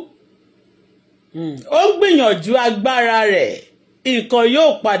Tinubu. Ó ń gbìyànjú agbára rẹ̀, nǹkan yóò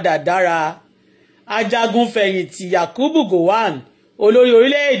padà dára. Ajagunfẹ̀yìntì Yakubu Gowon olórí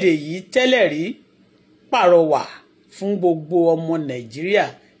orílẹ̀-èdè yìí tẹ́lẹ̀ rí pàrọwà fún gbogbo ọmọ Nàìjíríà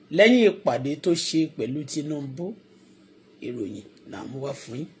lẹ́yìn ìpàdé tó ṣe pẹ̀lú Tinubu. Ìròyìn là mú wá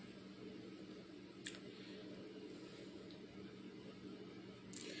fún yín.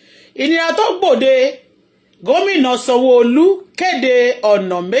 Ìnira tó gbòde, gómìnà Sanwó-Olú kéde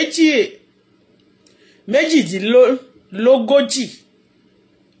ọ̀nà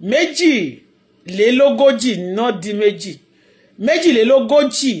méjìlélógójì náà di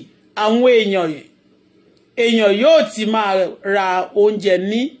méjìlélógójì àwọn èèyàn yóò ti máa ra oúnjẹ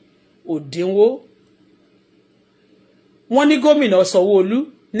ní òdínwó. Wọ́n ní gómìnà Sanwó-Olú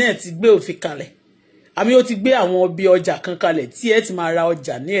náà ti gbé òfin kalẹ̀, àmì ó ti gbé àwọn ibi ọjà kan kalẹ̀ tí ẹ ti máa ra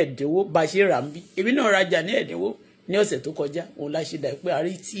ọjà ní ẹ̀dínwó bá ṣe rà ń bí. Èmi náà rajà ní ẹ̀dínwó ní ọ̀sẹ̀ tó kọjá, òun la ṣe dà pé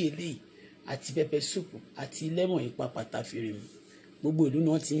àrí tí eléyìí àti pẹpẹ súpù àti lẹ́mọ̀n ipa pàtàkì mu gbogbo ìlú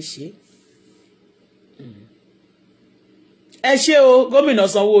náà ti ń ṣe. Ẹ ṣé o gómìnà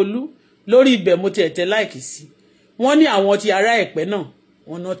Sanwó-Olú lórí ibẹ̀ mo ti ẹ̀tẹ́ láìkì sí. Wọ́n ní àwọn ti ará Ẹ̀pẹ́ náà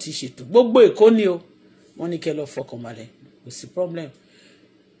wọ́n náà ti ṣètò gbogbo Èkó ni o. Wọ́n ní kẹ́ lọ fọkànbalẹ̀, kò sí problem.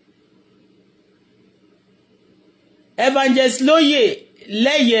 Evangelist lóyè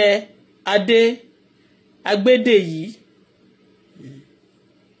lẹ́yẹ adé agbédè yìí,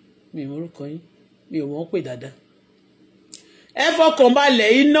 mi ò orúkọ yín, mi ò wọ́n pè dáadáa. Ẹ fọkànbalẹ̀,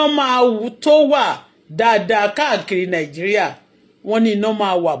 iná máa tó wà dáadáa káàkiri Nàìjíríà. Wọ́n ní iná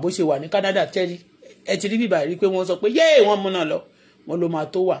máa wà bó ṣe wà ní Canada tẹ́lí. Ẹ ti rí bíbá rí pé wọ́n sọ pé yéè wọ́n múná lọ, wọ́n ló máa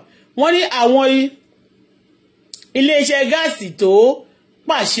tó wà. Wọ́n ní àwọn iléeṣẹ́ gáàsì tó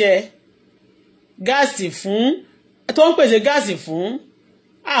pàṣẹ gáàsì fún tó ń pèsè gáàsì fún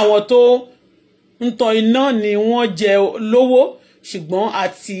àwọn tó ń tan iná ni wọ́n jẹ lówó, ṣùgbọ́n a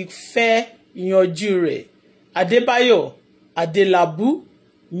ti fẹ́ yanjú rẹ̀. Adébáyọ̀ Adélabú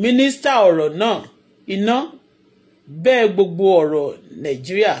mínísítà ọ̀rọ̀ náà iná bẹ́ẹ̀ gbogbo ọ̀rọ̀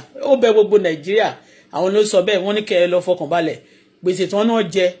Nàìjíríà, ó bẹ̀ gbogbo Nàìjíríà, àwọn ló sọ bẹ́ẹ̀. Wọ́n ní kẹ́ ẹ lọ fọkànbalẹ̀, gbèsè tí wọ́n náà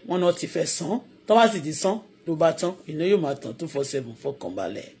jẹ wọ́n náà ti fẹ́ san, tó bá sì ti san ló bá tán, iná yóò máa tàn 247.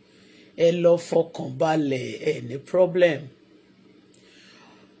 Fọkànbalẹ̀, ẹ lọ fọkànbalẹ̀, ẹ ní problem.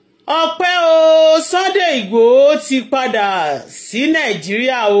 Ọpẹ́ o, Sunday Igboho ti padà sí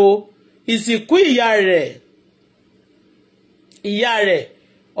Nàìjíríà o. Ìsìnkú ìyá rẹ̀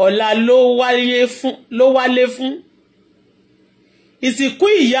ọ̀la ló wálé fún. Ìsìnkú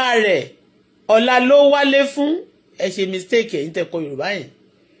ìyá rẹ̀ ọ̀la ló wálé fún. Ẹ ṣe mistake ẹ̀yin tẹ́ kọ Yorùbá yẹn.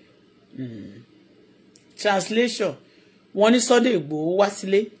 Translation, wọ́n ní Sunday Igboho wá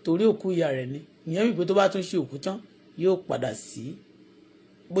sílé torí òkú ìyá rẹ̀ ni. Ìyẹn wípé tó bá tún ṣe òkú tán yóò padà sí,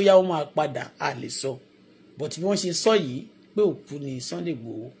 bóyá ó máa padà a lè sọ, but bí wọ́n ṣe sọ yìí pé òkú ni Sunday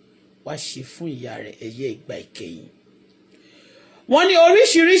Igboho wá ṣe fún ìyá rẹ̀ ẹ̀yẹ ìgbà ìkẹyìn. Wọ́n ní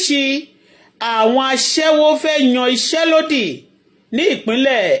oríṣiríṣi àwọn aṣẹ́wó fẹ́ yan iṣẹ́ lódì ní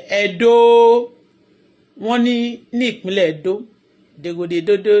ìpínlẹ̀ Ẹdó. Wọ́n ní ìpínlẹ̀ Ẹdó dégòdè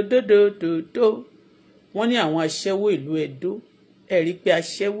dòdòdòdòdò. Wọ́n ní àwọn aṣẹ́wó ìlú Ẹdó, ẹ rí pé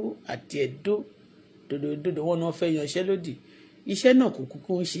aṣẹ́wó àti Ẹdó dòdòdòdò wọ́n náà fẹ́ yan iṣẹ́ lódì. Iṣẹ́ náà kò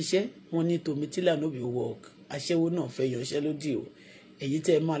kúkú ń ṣiṣẹ́. Wọ́n ní tòmítìlà no be work. Aṣẹ́wó náà fẹ́ yan iṣẹ́ lódì o. Èyí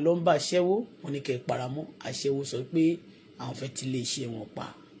tẹ́ máa lọ ń bá aṣẹ́wó, wọ́n ní kẹ́ paramọ́. Aṣẹ́wó sọ pé àwọn fẹ́ ti lè ṣe wọn pa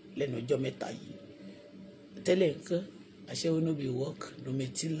lẹ́nu ọjọ́ mẹ́ta yìí. Tẹ́lẹ̀ nǹkan aṣẹ́wó no be work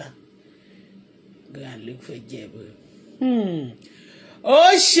tòmítìlà gan ló fẹ́ jẹ́ bẹ́ẹ̀. Ó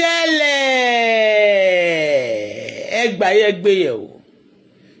ṣẹlẹ̀ ẹgbàáyẹgbẹyẹ̀wò.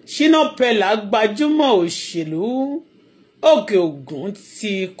 Ṣínà Pẹ́lá gbajúmọ̀ òṣèlú Òkè Ògùn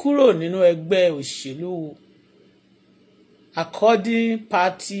ti kúrò nínú ẹgbẹ́ òṣèlú According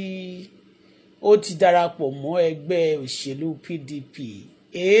Party, ó ti darapọ̀ mọ́ ẹgbẹ́ òṣèlú PDP.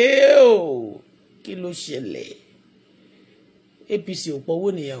 Kí ló ṣẹlẹ̀? APC ò pọ̀wó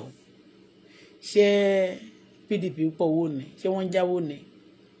nìyẹn o. Ṣé PDP pọ̀wó ni? Ṣé wọ́n jáwó ni?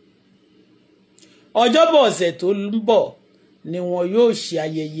 Ọjọ́bọ̀ ọ̀sẹ̀ tó ń bọ̀ ni wọn yóò ṣe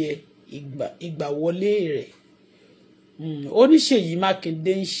ayẹyẹ ìgbàwọlé rẹ̀. Oníṣèyí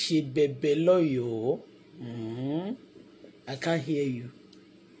Mákindé ń ṣe bẹ̀bẹ̀ lọ́yọ̀ọ́. I can't hear you.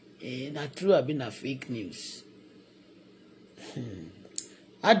 Na true àbí na fake news.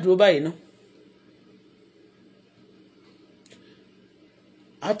 A dúró báyìí ná.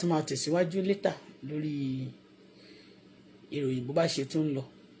 A tún máa tẹ̀síwájú later lórí ìròyìn bó bá ṣe tún lọ.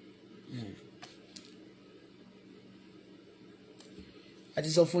 A ti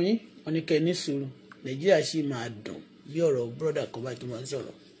sọ fún yín wọ́n ní kẹ́ ní sùúrù Nàìjíríà sì máa dùn bí ọ̀rọ̀ brother kan báyìí tó máa ń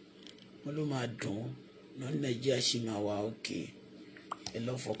sọ̀rọ̀ wọ́n ló máa dùn wọ́n ní Nàìjíríà sì máa wà okay ẹ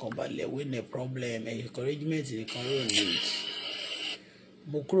lọ fọkàn balẹ̀ win a problem encouragement nìkan rò ní.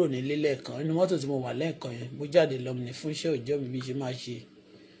 Mo kúrò nílé lẹ́ẹ̀kan nínú mọ́tò tí mo wà lẹ́ẹ̀kan yẹn mo jáde lọ ní fún iṣẹ́ òòjọ́ mi bí ṣe máa ṣe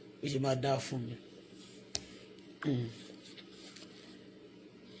bí ṣe máa dá fún mi.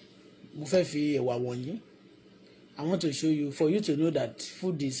 Mo fẹ́ fi ẹ̀wà wọ̀nyí. I want to show you for you to know that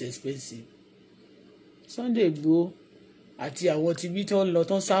food is expensive. Sunday Igboho àti àwọn tí bí tó ń lọ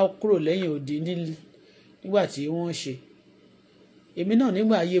tó ń sá kúrò lẹ́yìn odi nígbà tí wọ́n ṣe. Èmi náà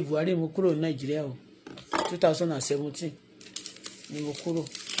nígbà ayé Buhari mo kúrò ní Nàìjíríà o 2017 ni mo kúrò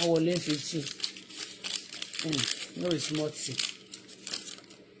wọ́n wọlé 15 no small thing.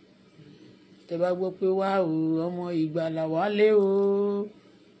 Tẹ́ bá gbọ́ pé wá o ọmọ ìgbàlà wálé o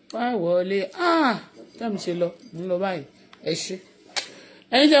wá wọlé tẹ́mi ṣe lọ ń lọ báyìí ẹ ṣé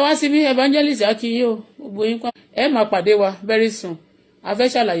ẹni tẹ́ wá síbí evangelist akínyìn o gbogbo yín pa ẹ máa pàdé wa very soon a fẹ́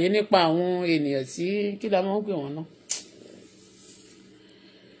ṣàlàyé nípa àwọn ènìyàn tí kí la máa ń pè wọ́n náà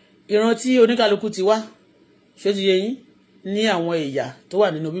ìran tí oníkálukú ti wá ṣé ti yé yín ní àwọn ẹ̀yà tó wà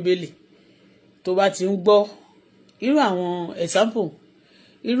nínú bíbélì tó bá ti ń gbọ́ irú àwọn example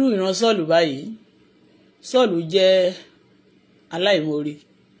irú ìran Sọ́ọ̀lù báyìí Sọ́ọ̀lù jẹ́ aláìmoore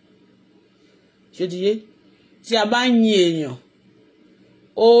ṣé ti yé tí a bá ń yin èèyàn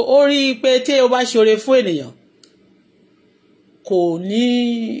ó rí i pé tí o bá ṣoore fún ènìyàn kò ní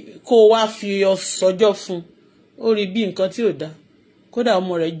kó wá fi ọsọjọ́ fún ó rí bí nǹkan tí ò dáa kódà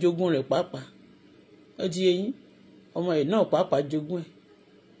ọmọ rẹ̀ jogún rẹ̀ pàápàá ó ti yé yín ọmọ ẹ̀ náà pàápàá jogún ẹ̀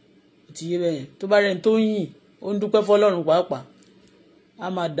ó ti yé bẹ́ẹ̀ tó bá rẹ̀ tó ń yìn ó ń dúpẹ́ fọlọ́run pàápàá a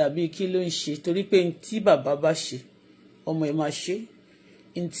máa dàbí kí ló ń ṣe torí pé tí bàbá bá ṣe ọmọ ẹ̀ máa ṣe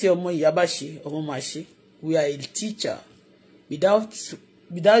tí ọmọ ìyá bá ṣe ọmọ máa ṣe. We are a teacher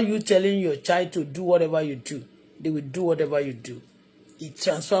without you telling your child to do whatever you do they will do whatever you do it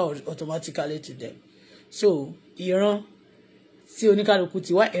transfers automatically to them. So ìran tí oníkálukú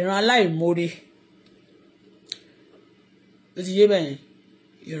ti wá ìran aláìmoore ó ti yé bẹ́ẹ̀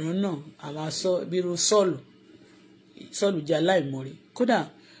ìran náà a máa sọ bírú Sọ́ọ̀lù jẹ́ aláìmoore kódà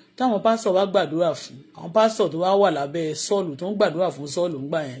táwọn pásítọ̀ bá gbàdúrà fún àwọn pásítọ̀ tó wá wà lábẹ́ Sọ́ọ̀lù tó ń gbàdúrà fún Sọ́ọ̀lù ń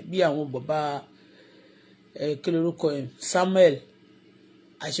gbà yẹn bí àwọn bàbá kí lorúkọ ẹ̀ Samuel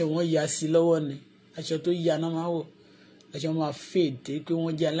aṣọ wọn ya sí lọ́wọ́ ni aṣọ tó ya náà máa wọ̀ aṣọ máa fèdè pé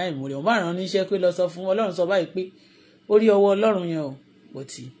wọ́n jẹ́ aláìmoore wọ́n bá rán níṣẹ́ pé lọ sọ fún Ọlọ́run sọ báyìí pé ó rí ọwọ́ Ọlọ́run yẹn o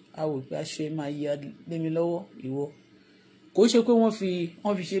bọ̀tì a wò pé aṣọ ẹ máa ya lé mi lọ́wọ́ ìwọ kò ṣe pé wọ́n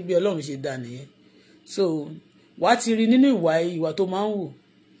fi ṣe bí Ọlọ́run ṣe dá nìyẹn so wàá ti rí nínú ìwà tó máa ń wò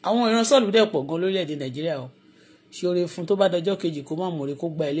àwọn ìran Sọ́ọ̀lù dẹ̀ pọ̀ gan lórílẹ̀‐èdè Nàìjíríà o ṣoore fún tó bá dọjọ́ kejì kó má mọ̀ọ́rẹ́ kó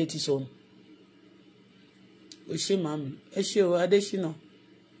gba ilé tí sọnù ó ṣe màmí ẹ ṣe o Adésínà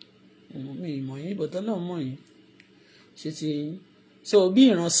mi ìmọ̀ yín bọ̀tọ́ náà mọ̀ yín ṣe ti yín so bí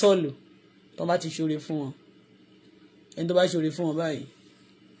ìran Sọ́ọ̀lù tó bá ti ṣoore fún wọn ẹni tó bá ṣoore fún wọn báyìí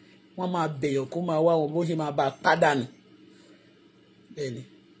wọ́n máa bẹ̀yọ̀ kó máa wá wọn bó ṣe máa bá a pádànù bẹ́ẹ̀ ni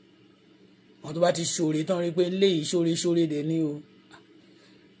wọn tó bá ti ṣoore tán rí pé léyìí ṣoore dẹ̀ ní o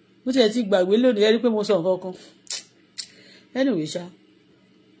mo tiẹ̀ ti gbàgbé lónìí ẹ rí pé mo sọ nǹkan kan anyway ṣá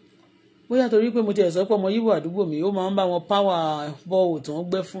bóyá torí pé mo tiẹ̀ sọ pé ọmọ yíbò àdúgbò mi ó máa ń bá wọn páwà bọ́ọ̀wù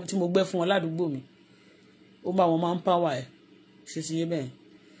tí mo gbẹ́ fún wọn ládùúgbò mi ó bá wọn máa ń páwà ẹ̀ ṣe ti yé bẹ́ẹ̀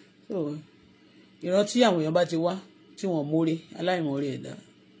so ìran tí àwọn èèyàn bá ti wá tí wọ́n mórí aláìmọ̀ọ́rí ẹ̀dá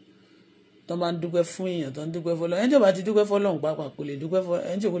tó bá ń dúpẹ́ fún èèyàn tó ń dúpẹ́ fọlọ́ ẹni tí ò bá ti dúpẹ́ fọlọ́run pàápàá kò lè dúpẹ́ fọ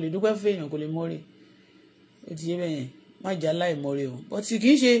ẹni tí kò lè dúpẹ́ fún èèyàn kò lè mọ́rí ó ti yé bẹ́ẹ̀ má jà aláìmọ̀ọ́rí o but kì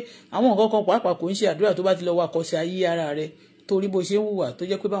í ṣe àwọn nǹkan kan pàápàá kò ń ṣe àdúrà tó bá ti lọ wá kọsẹ̀ ayé ara rẹ torí bó ṣe ń hùwà tó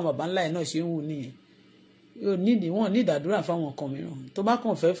jẹ́ pé báwọn bàbá ńlá ẹ̀ náà ṣe ń hù nìyẹn yóò nídìí wọn ní ìdàdúrà fáwọn nǹkan mìíràn tó bá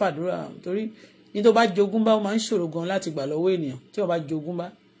kàn fẹ́ fàdúrà torí ní tó bá jogún bá ó máa ń ṣòro gan láti gbà lọ́wọ́ ènìyàn tí wọ́n bá jogún bá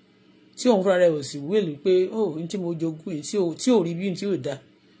tí òun fúnra rẹ̀ ò sì wéèlú pé ní tí mo jogún yìí tí ò rí bí tí ò da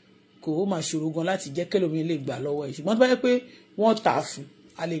kò ó máa ṣòro gan láti jẹ́ kẹ́lòmí lè gbà lọ́wọ́ ẹ̀ ṣùgbọ́n tó bá yẹ pé wọ́n tà á fún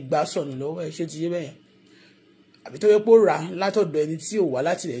a lè gbà sọ̀nù lọ́wọ́ ẹ̀ ṣé ti yé bẹ́yẹn àbí tó yẹ pé ó rà látọ̀dọ̀ ẹni tí ò wá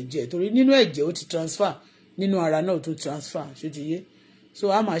láti rẹ̀ jẹ́ torí nínú ẹ̀jẹ̀ ó ti transfer nínú ara náà tó transfer ṣé ti yé so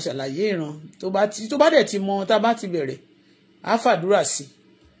a máa ṣàlàyé ìran tó bá dẹ̀ ti mọ tá a bá ti bẹ̀rẹ̀ á fàdúrà sí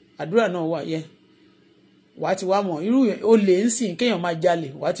àdúrà náà wà yẹ wàá ti wá mọ̀ irú olè ń sìn kéèyàn máa jalè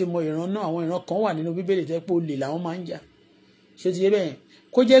wàá ti mọ ìran náà àwọn ìran kan wà nínú bíbélì tẹ́ pé olè làwọn máa ń jà ṣé ti yé bẹ́ẹ̀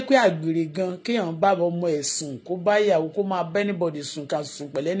kó jẹ́ pé àgbèrè gan kéèyàn bá ọmọ ẹ̀ sùn kó bá ìyàwó kó máa bá anybody sùn ká sùn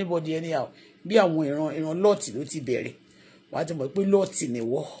pẹ̀lú anybody anyhow bí àwọn ìran lọ́ọ̀tì ló ti bẹ̀rẹ̀ wàá ti mọ̀ pé lọ́ọ̀tì ni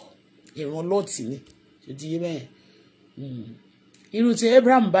wọ́ ìran lọ́ọ̀tì ni ṣé ti yé bẹ́ẹ̀ irú ti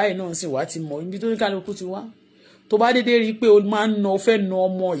Abraham báyìí náà sì wàá ti mọ̀ ibi tó ní kálukú ti wá tó bá dédé rí i pé o máa ń na o fẹ́ na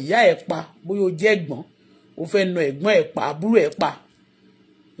ọmọ ìyá ẹ̀ pa bóyá o jẹ́ ẹ̀gbọ́n o fẹ́ na ẹ̀gbọ́n ẹ̀ pa àbúrò ẹ̀ pa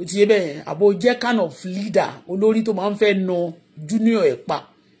ó ti yé bẹ́ẹ̀ àbò jẹ́ kind of leader olórí tó máa ń fẹ́ na junior ẹ̀ pa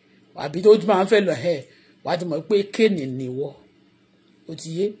àbí tó máa ń fẹ́ lọ ẹ̀ wàá ti mọ̀ pé kéènì ni wọ́ ó ti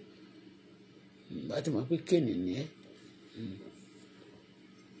yé wàá ti mọ̀ pé kéènì ni ẹ́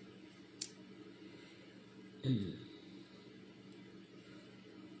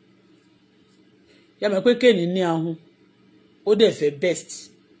yà mọ̀ pé kéènì ní ahun ó dẹ̀ fẹ́ best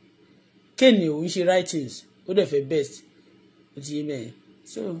kéènì ò ń ṣe right things ó dẹ̀ fẹ́ best ó ti yé bẹ́ẹ̀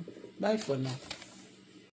so bye for now.